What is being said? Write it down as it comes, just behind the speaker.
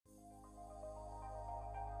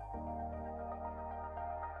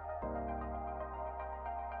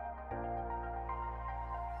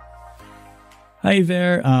Hi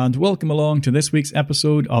there, and welcome along to this week's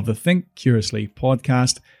episode of the Think Curiously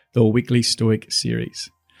podcast, the weekly Stoic series.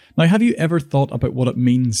 Now, have you ever thought about what it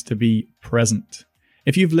means to be present?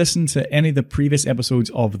 If you've listened to any of the previous episodes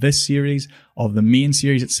of this series, of the main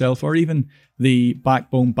series itself, or even the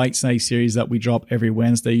Backbone bite-sized series that we drop every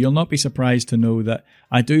Wednesday, you'll not be surprised to know that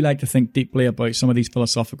I do like to think deeply about some of these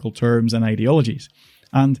philosophical terms and ideologies.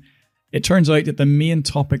 And it turns out that the main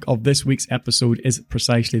topic of this week's episode is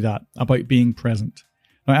precisely that, about being present.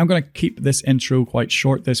 Now, I'm going to keep this intro quite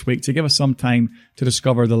short this week to give us some time to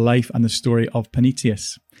discover the life and the story of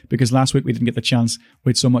Panaetius, because last week we didn't get the chance. We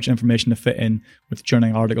had so much information to fit in with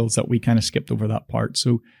journaling articles that we kind of skipped over that part.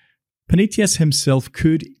 So Panaetius himself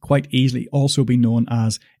could quite easily also be known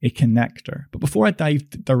as a connector. But before I dive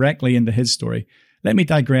directly into his story, let me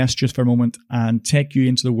digress just for a moment and take you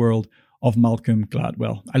into the world of Malcolm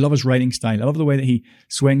Gladwell. I love his writing style. I love the way that he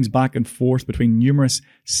swings back and forth between numerous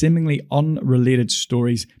seemingly unrelated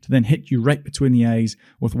stories to then hit you right between the eyes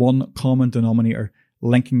with one common denominator,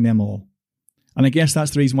 linking them all. And I guess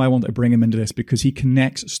that's the reason why I wanted to bring him into this, because he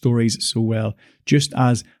connects stories so well, just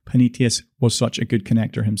as Panaetius was such a good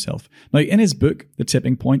connector himself. Now, in his book, The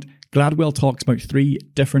Tipping Point, Gladwell talks about 3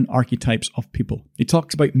 different archetypes of people. He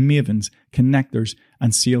talks about mavens, connectors,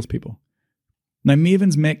 and salespeople. Now,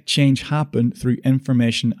 mavens make change happen through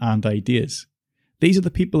information and ideas. These are the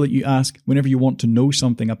people that you ask whenever you want to know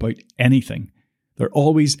something about anything. They're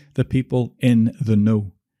always the people in the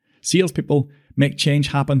know. Salespeople make change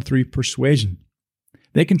happen through persuasion.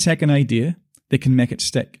 They can take an idea, they can make it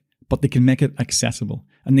stick, but they can make it accessible,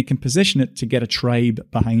 and they can position it to get a tribe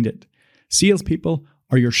behind it. Salespeople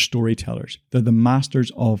are your storytellers. They're the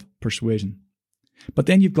masters of persuasion. But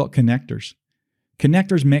then you've got connectors.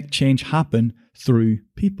 Connectors make change happen through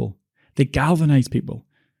people. They galvanize people.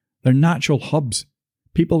 They're natural hubs.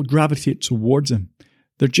 People gravitate towards them.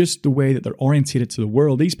 They're just the way that they're orientated to the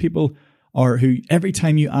world. These people are who, every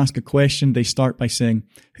time you ask a question, they start by saying,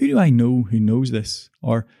 who do I know who knows this?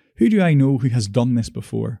 Or who do I know who has done this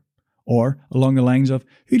before? Or along the lines of,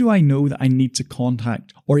 who do I know that I need to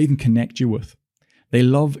contact or even connect you with? They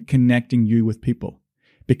love connecting you with people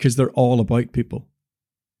because they're all about people.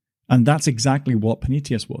 And that's exactly what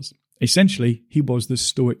Panaetius was. Essentially, he was the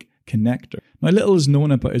Stoic connector. Now, little is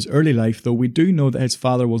known about his early life, though we do know that his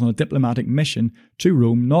father was on a diplomatic mission to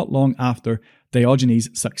Rome not long after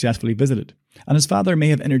Diogenes successfully visited. And his father may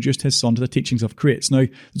have introduced his son to the teachings of Crates. Now,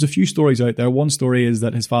 there's a few stories out there. One story is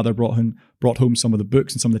that his father brought home some of the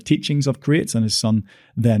books and some of the teachings of Crates, and his son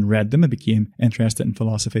then read them and became interested in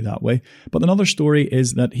philosophy that way. But another story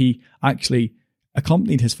is that he actually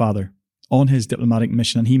accompanied his father on his diplomatic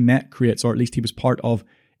mission, and he met Crates, or at least he was part of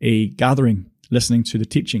a gathering listening to the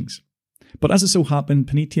teachings. But as it so happened,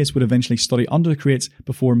 Panaetius would eventually study under Crates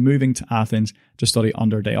before moving to Athens to study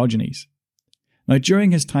under Diogenes. Now,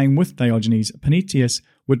 during his time with Diogenes, Panaetius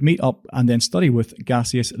would meet up and then study with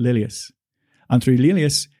Gaius Laelius. And through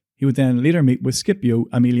Laelius, he would then later meet with Scipio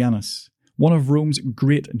Aemilianus, one of Rome's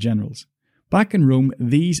great generals. Back in Rome,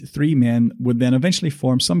 these 3 men would then eventually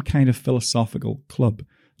form some kind of philosophical club,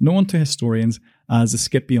 known to historians as the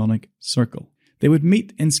Scipionic Circle. They would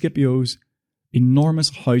meet in Scipio's enormous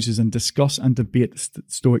houses and discuss and debate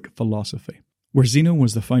Stoic philosophy, where Zeno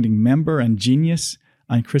was the founding member and genius,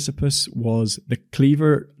 and Chrysippus was the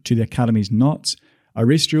cleaver to the Academy's knots.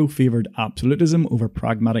 Aristotile favoured absolutism over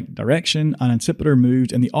pragmatic direction, and Antipater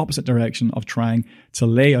moved in the opposite direction of trying to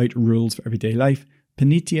lay out rules for everyday life.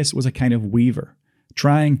 Panaetius was a kind of weaver,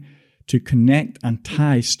 trying to connect and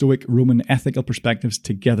tie Stoic Roman ethical perspectives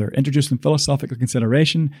together, introducing philosophical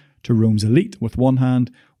consideration to Rome's elite with one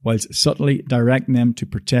hand, whilst subtly directing them to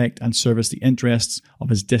protect and service the interests of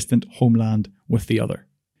his distant homeland with the other.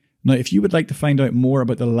 Now, if you would like to find out more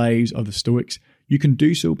about the lives of the Stoics, you can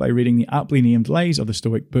do so by reading the aptly named Lives of the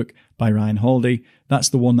Stoic book by Ryan Holiday. That's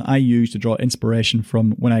the one that I use to draw inspiration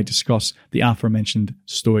from when I discuss the aforementioned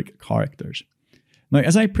Stoic characters. Now,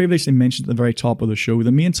 as I previously mentioned at the very top of the show,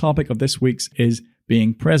 the main topic of this week's is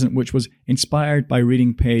being present, which was inspired by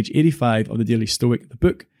reading page 85 of the Daily Stoic, the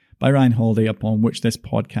book by Ryan Holiday upon which this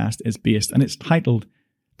podcast is based, and it's titled,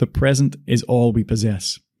 The Present is All We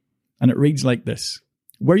Possess. And it reads like this: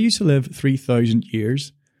 were you to live 3,000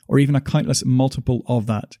 years, or even a countless multiple of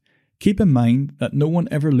that, keep in mind that no one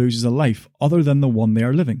ever loses a life other than the one they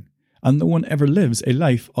are living, and no one ever lives a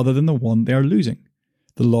life other than the one they are losing.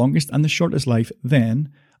 The longest and the shortest life,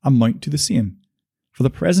 then, amount to the same. For the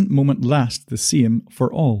present moment lasts the same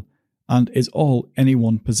for all, and is all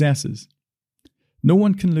anyone possesses. No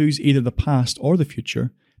one can lose either the past or the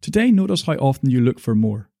future. Today, notice how often you look for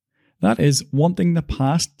more. That is, wanting the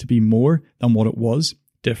past to be more than what it was,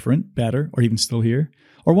 different, better, or even still here.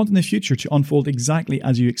 or wanting the future to unfold exactly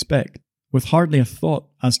as you expect, with hardly a thought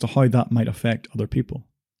as to how that might affect other people.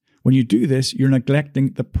 When you do this, you're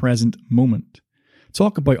neglecting the present moment.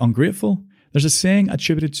 Talk about ungrateful. There's a saying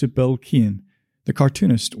attributed to Bill Keane, the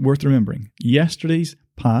cartoonist, worth remembering. Yesterday's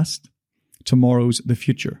past, tomorrow's the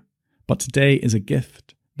future. But today is a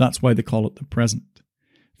gift. That's why they call it the present.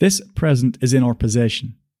 This present is in our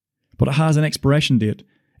possession, but it has an expiration date,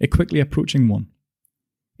 a quickly approaching one.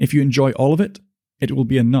 If you enjoy all of it, it will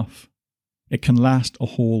be enough. It can last a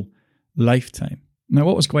whole lifetime. Now,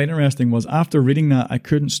 what was quite interesting was after reading that, I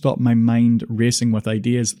couldn't stop my mind racing with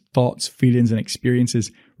ideas, thoughts, feelings, and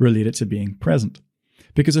experiences related to being present.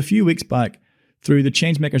 Because a few weeks back, through the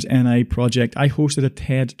Changemakers NI project, I hosted a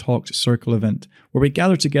TED Talks Circle event where we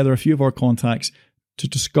gathered together a few of our contacts to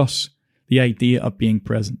discuss the idea of being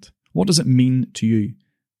present. What does it mean to you?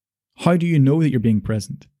 How do you know that you're being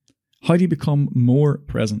present? How do you become more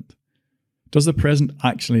present? Does the present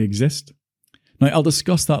actually exist? Now, I'll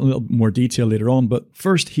discuss that in a little more detail later on, but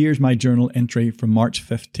first, here's my journal entry from March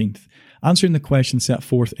 15th, answering the question set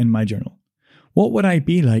forth in my journal. What would I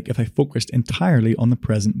be like if I focused entirely on the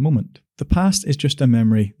present moment? The past is just a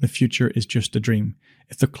memory, the future is just a dream.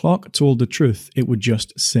 If the clock told the truth, it would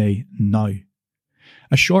just say now.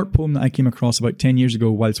 A short poem that I came across about 10 years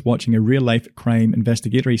ago whilst watching a real-life crime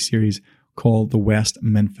investigatory series called The West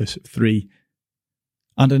Memphis 3.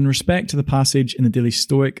 And in respect to the passage in the Daily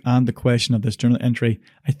Stoic and the question of this journal entry,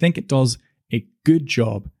 I think it does a good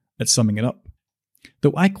job at summing it up.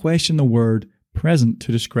 Though I question the word present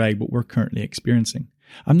to describe what we're currently experiencing,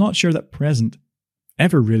 I'm not sure that present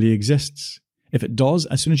ever really exists. If it does,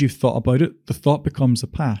 as soon as you've thought about it, the thought becomes the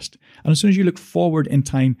past. And as soon as you look forward in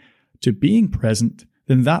time to being present,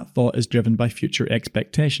 then that thought is driven by future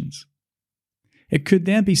expectations. It could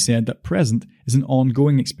then be said that present is an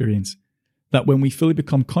ongoing experience, that when we fully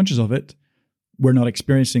become conscious of it, we're not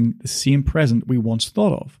experiencing the same present we once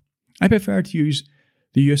thought of. I prefer to use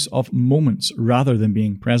the use of moments rather than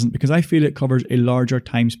being present because I feel it covers a larger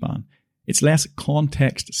time span. It's less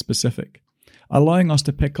context specific, allowing us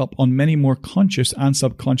to pick up on many more conscious and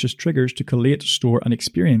subconscious triggers to collate, store, and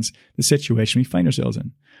experience the situation we find ourselves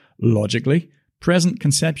in. Logically, present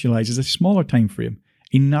conceptualizes a smaller time frame,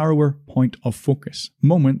 a narrower point of focus.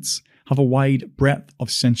 Moments have a wide breadth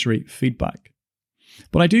of sensory feedback.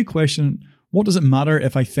 But I do question, what does it matter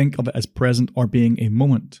if I think of it as present or being a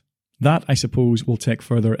moment? That, I suppose, will take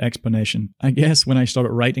further explanation. I guess when I started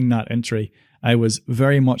writing that entry, I was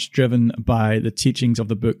very much driven by the teachings of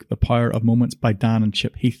the book The Power of Moments by Dan and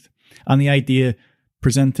Chip Heath, and the idea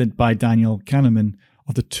presented by Daniel Kahneman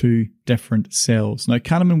of the two different selves. Now,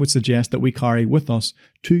 Kahneman would suggest that we carry with us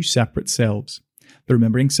two separate selves, the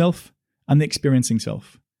remembering self and the experiencing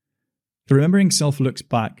self. The remembering self looks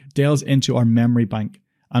back, delves into our memory bank,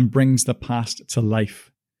 and brings the past to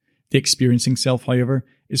life. The experiencing self, however,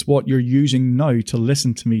 is what you're using now to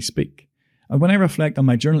listen to me speak. And when I reflect on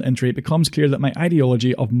my journal entry, it becomes clear that my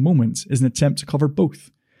ideology of moments is an attempt to cover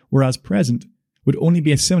both, whereas present would only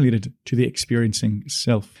be assimilated to the experiencing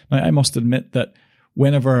self. Now, I must admit that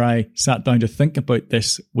whenever I sat down to think about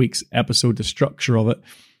this week's episode, the structure of it,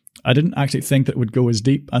 I didn't actually think that it would go as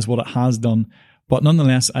deep as what it has done. But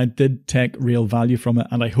nonetheless, I did take real value from it,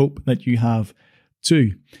 and I hope that you have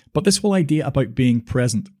too. But this whole idea about being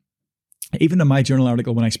present, even in my journal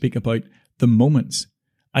article when I speak about the moments,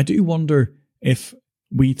 I do wonder if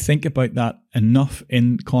we think about that enough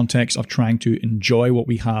in context of trying to enjoy what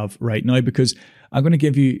we have right now. Because I'm going to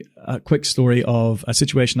give you a quick story of a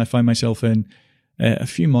situation I found myself in a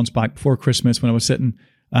few months back before Christmas when I was sitting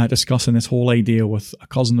discussing this whole idea with a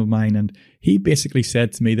cousin of mine, and he basically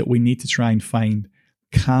said to me that we need to try and find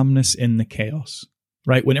calmness in the chaos,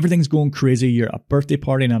 right? When everything's going crazy, you're at a birthday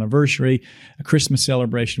party, an anniversary, a Christmas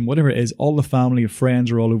celebration, whatever it is, all the family, your friends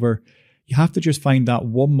are all over. You have to just find that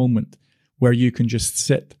one moment where you can just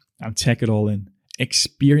sit and take it all in,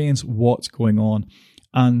 experience what's going on.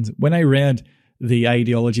 And when I read the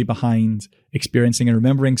ideology behind experiencing and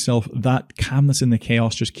remembering self, that calmness in the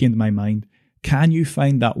chaos just came to my mind. Can you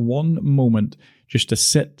find that one moment just to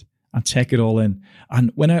sit and take it all in?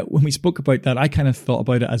 And when we spoke about that, I kind of thought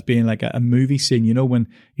about it as being like a movie scene. You know, when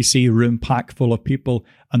you see a room packed full of people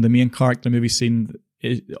and the main character movie scene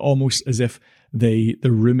is almost as if the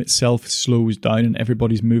room itself slows down and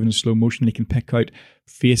everybody's moving in slow motion. They can pick out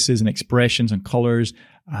faces and expressions and colours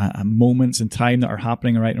and moments in time that are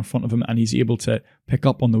happening right in front of him, and he's able to pick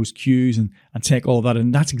up on those cues and take all of that.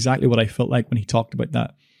 And that's exactly what I felt like when he talked about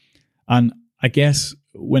that. And I guess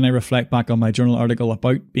when I reflect back on my journal article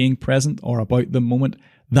about being present or about the moment,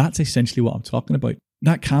 that's essentially what I'm talking about.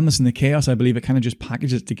 That calmness in the chaos, I believe it kind of just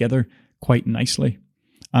packages it together quite nicely.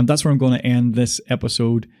 And that's where I'm going to end this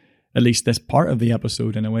episode, at least this part of the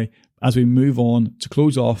episode anyway, as we move on to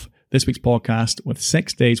close off this week's podcast with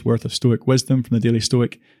 6 days worth of Stoic wisdom from the Daily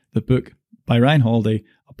Stoic, the book by Ryan Holiday,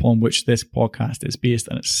 upon which this podcast is based.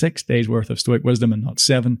 And it's 6 days worth of Stoic wisdom and not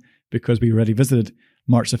 7, because we already visited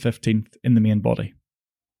March the 15th in the main body.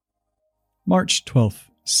 March 12th.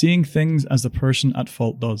 Seeing things as the person at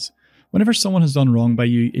fault does. Whenever someone has done wrong by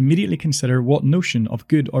you, immediately consider what notion of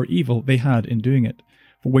good or evil they had in doing it.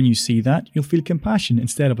 For when you see that, you'll feel compassion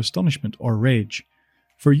instead of astonishment or rage.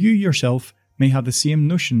 For you yourself may have the same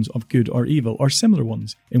notions of good or evil, or similar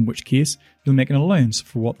ones, in which case you'll make an allowance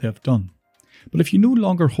for what they have done. But if you no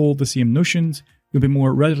longer hold the same notions, you'll be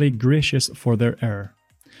more readily gracious for their error.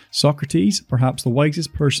 Socrates, perhaps the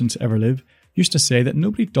wisest person to ever live, used to say that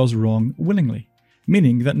nobody does wrong willingly,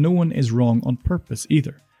 meaning that no one is wrong on purpose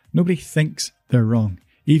either. Nobody thinks they're wrong,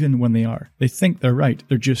 even when they are. They think they're right,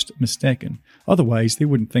 they're just mistaken. Otherwise, they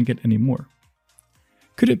wouldn't think it anymore.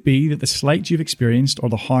 Could it be that the slight you've experienced or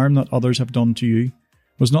the harm that others have done to you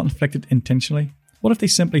was not inflicted intentionally? What if they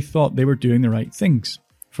simply thought they were doing the right things,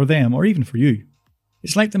 for them or even for you?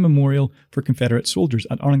 It's like the memorial for Confederate soldiers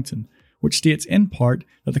at Arlington, which states in part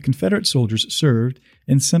that the Confederate soldiers served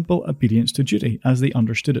in simple obedience to duty as they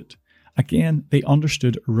understood it. Again, they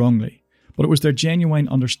understood wrongly, but it was their genuine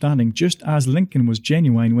understanding, just as Lincoln was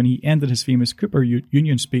genuine when he ended his famous Cooper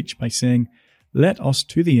Union speech by saying, "Let us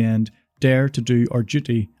to the end dare to do our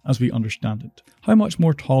duty as we understand it." How much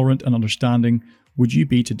more tolerant and understanding would you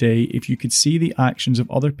be today if you could see the actions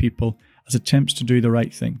of other people as attempts to do the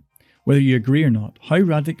right thing? Whether you agree or not, how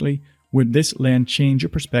radically would this then change your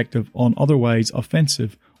perspective on otherwise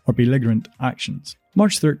offensive or belligerent actions?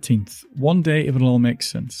 March 13th. One day it will all make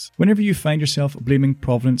sense. Whenever you find yourself blaming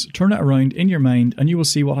Providence, turn it around in your mind and you will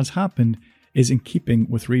see what has happened is in keeping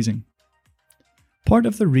with reason. Part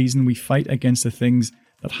of the reason we fight against the things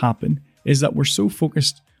that happen is that we're so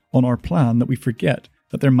focused on our plan that we forget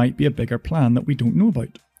that there might be a bigger plan that we don't know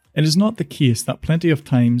about. Is it not the case that plenty of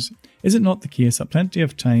times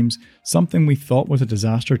something we thought was a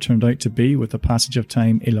disaster turned out to be, with the passage of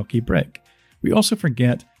time, a lucky break? We also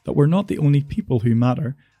forget that we're not the only people who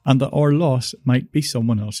matter, and that our loss might be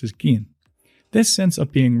someone else's gain. This sense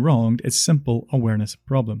of being wronged is simple awareness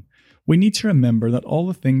problem. We need to remember that all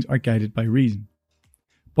the things are guided by reason.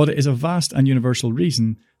 But it is a vast and universal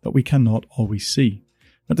reason that we cannot always see.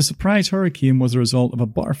 That the surprise hurricane was the result of a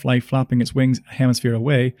butterfly flapping its wings a hemisphere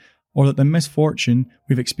away, or that the misfortune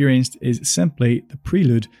we've experienced is simply the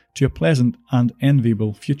prelude to a pleasant and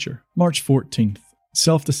enviable future. March 14th.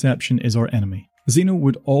 Self-deception is our enemy. Zeno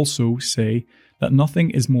would also say that nothing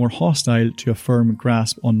is more hostile to a firm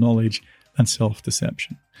grasp on knowledge than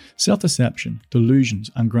self-deception. Self-deception, delusions,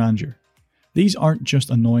 and grandeur. These aren't just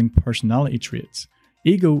annoying personality traits.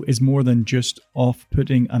 Ego is more than just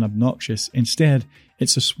off-putting and obnoxious. Instead,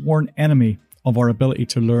 it's a sworn enemy of our ability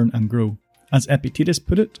to learn and grow. As Epictetus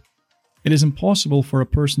put it, it is impossible for a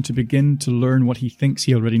person to begin to learn what he thinks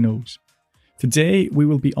he already knows. Today, we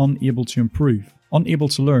will be unable to improve, unable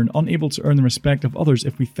to learn, unable to earn the respect of others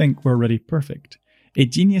if we think we're already perfect. A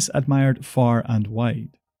genius admired far and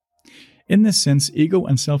wide. In this sense, ego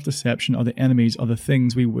and self-deception are the enemies of the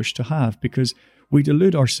things we wish to have, because we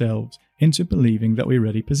delude ourselves into believing that we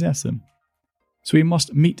already possess them. So we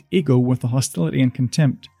must meet ego with the hostility and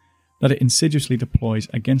contempt that it insidiously deploys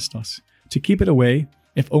against us, to keep it away,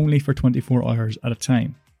 if only for 24 hours at a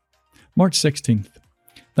time. March 16th.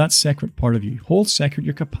 That sacred part of you. Hold sacred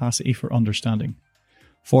your capacity for understanding.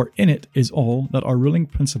 For in it is all that our ruling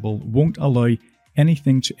principle won't allow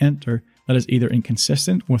anything to enter that is either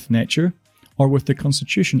inconsistent with nature or with the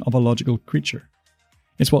constitution of a logical creature.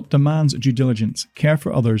 It's what demands due diligence, care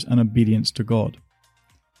for others, and obedience to God.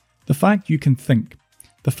 The fact you can think,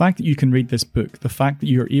 the fact that you can read this book, the fact that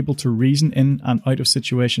you are able to reason in and out of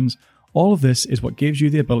situations, all of this is what gives you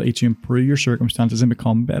the ability to improve your circumstances and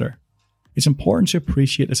become better. It's important to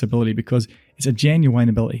appreciate this ability because it's a genuine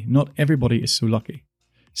ability. Not everybody is so lucky.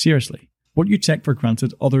 Seriously, what you take for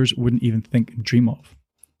granted, others wouldn't even think and dream of.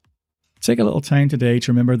 Take a little time today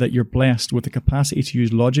to remember that you're blessed with the capacity to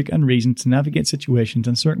use logic and reason to navigate situations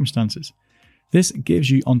and circumstances. This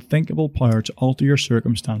gives you unthinkable power to alter your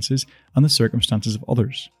circumstances and the circumstances of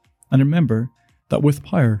others. And remember that with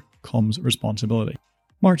power comes responsibility.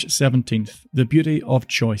 March 17th. The beauty of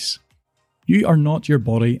choice. You are not your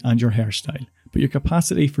body and your hairstyle, but your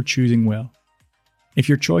capacity for choosing well. If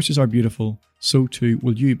your choices are beautiful, so too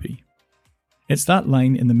will you be. It's that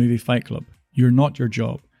line in the movie Fight Club. You're not your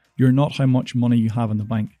job. You're not how much money you have in the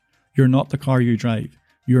bank. You're not the car you drive.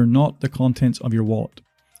 You're not the contents of your wallet.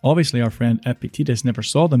 Obviously, our friend Epictetus never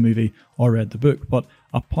saw the movie or read the book, but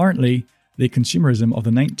apparently the consumerism of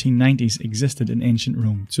the 1990s existed in ancient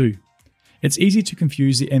Rome too. It's easy to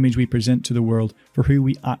confuse the image we present to the world for who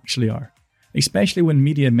we actually are, especially when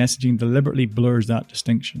media messaging deliberately blurs that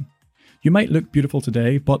distinction. You might look beautiful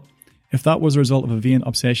today, but if that was a result of a vain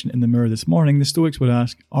obsession in the mirror this morning, the Stoics would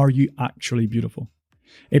ask, are you actually beautiful?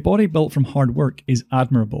 A body built from hard work is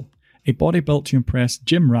admirable. A body built to impress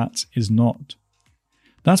gym rats is not.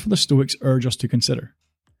 That's what the Stoics urge us to consider.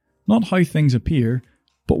 Not how things appear,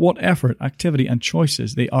 but what effort, activity and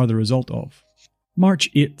choices they are the result of.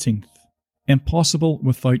 March 18th. Impossible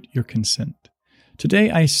without your consent. Today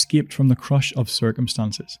I escaped from the crush of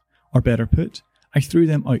circumstances. Or better put, I threw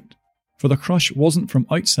them out. For the crush wasn't from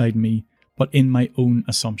outside me, but in my own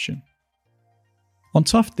assumption. On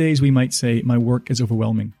tough days we might say, my work is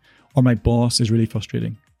overwhelming, or my boss is really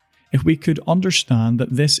frustrating. If we could understand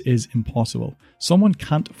that this is impossible, someone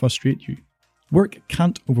can't frustrate you. Work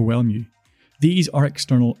can't overwhelm you. These are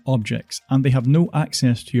external objects, and they have no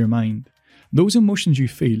access to your mind. Those emotions you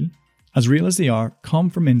feel, as real as they are,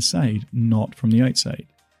 come from inside, not from the outside.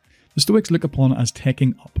 The Stoics look upon it as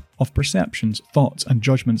taking up of perceptions, thoughts and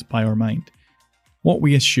judgments by our mind. What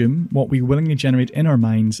we assume, what we willingly generate in our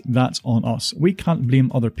minds, that's on us. We can't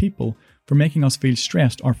blame other people for making us feel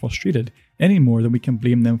stressed or frustrated any more than we can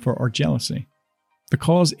blame them for our jealousy. The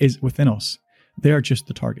cause is within us. They are just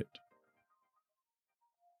the target.